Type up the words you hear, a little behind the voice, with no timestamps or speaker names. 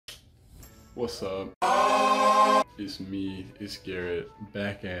What's up? It's me, it's Garrett,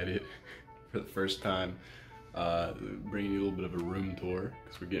 back at it for the first time. Bringing you a little bit of a room tour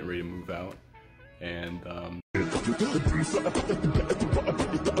because we're getting ready to move out. And boom, look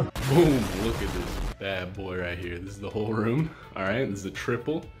at this bad boy right here. This is the whole room. All right, this is a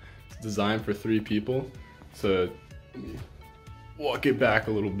triple. It's designed for 3 people. So walk it back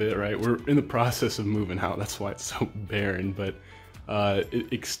a little bit, right? We're in the process of moving out. That's why it's so barren, but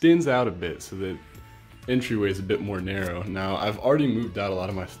it extends out a bit so that entryway is a bit more narrow. Now, I've already moved out a lot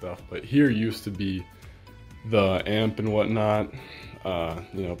of my stuff, but here used to be the amp and whatnot,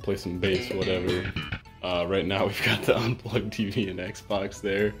 you know, play some bass or whatever. Right now we've got the unplugged TV and Xbox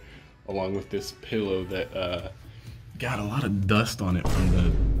there, along with this pillow that got a lot of dust on it from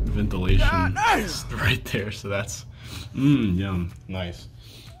the ventilation right there, so that's yum, nice.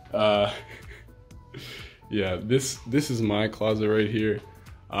 Yeah, this is my closet right here.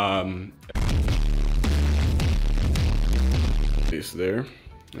 Space there.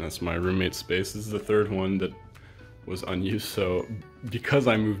 That's my roommate's space. This is the 3rd one that was unused. So because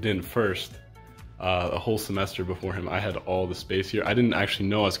I moved in first, a whole semester before him, I had all the space here. I didn't actually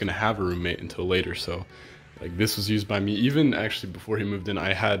know I was gonna have a roommate until later. So like this was used by me. Even actually before he moved in,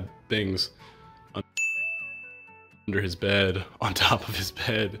 I had things under his bed, on top of his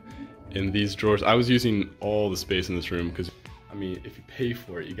bed, in these drawers. I was using all the space in this room because, I mean, if you pay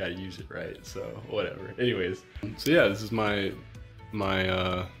for it, you gotta use it, right? So whatever. Anyways, so yeah, this is my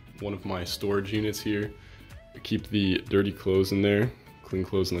one of my storage units here. I keep the dirty clothes in there, clean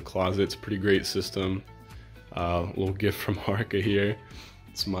clothes in the closet. It's a pretty great system. Little gift from Harka here.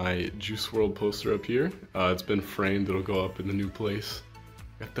 It's my Juice WRLD poster up here. It's been framed. It'll go up in the new place.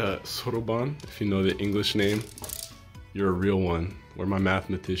 Got the Soroban, if you know the English name. You're a real one. Where my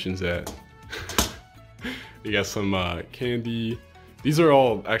mathematicians at? You got some candy. These are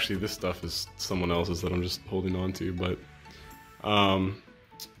all, actually this stuff is someone else's that I'm just holding on to, but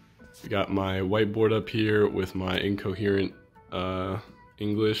we got my whiteboard up here with my incoherent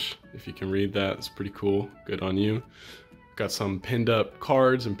English. If you can read that, it's pretty cool. Good on you. Got some pinned up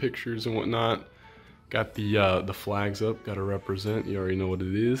cards and pictures and whatnot. Got the flags up, gotta represent. You already know what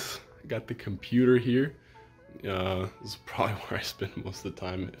it is. Got the computer here. This is probably where I spend most of the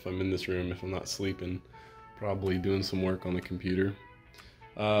time if I'm in this room, if I'm not sleeping. Probably doing some work on the computer.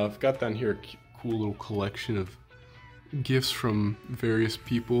 I've got down here a cool little collection of gifts from various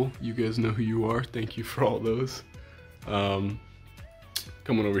people. You guys know who you are. Thank you for all those. Coming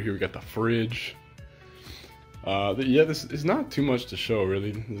over here, we got the fridge. Yeah, this is not too much to show,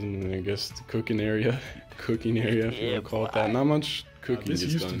 really. I guess the cooking area, if you want to call it that. Not much cooking. This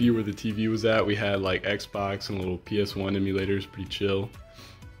used to be where the TV was at. We had like Xbox and little PS1 emulators, pretty chill.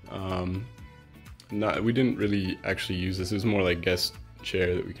 We didn't really actually use this. It was more like guest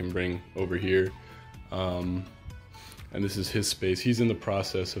chair that we can bring over here. And this is his space. He's in the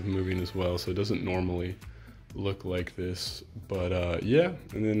process of moving as well, so it doesn't normally look like this. But yeah,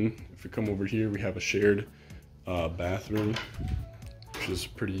 and then if we come over here, we have a shared bathroom, which is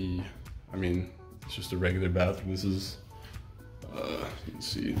pretty, I mean, it's just a regular bathroom. This is, let's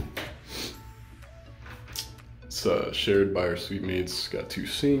see, it's shared by our suite mates. Got 2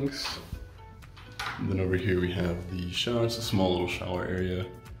 sinks. And then over here we have the shower. It's a small little shower area,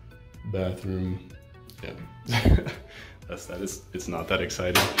 bathroom. Yeah, that's that. It's not that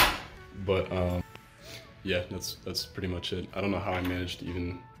exciting, but yeah, that's pretty much it. I don't know how I managed to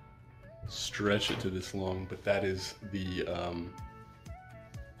even stretch it to this long, but that is the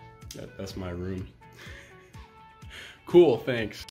that's my room. Cool, thanks.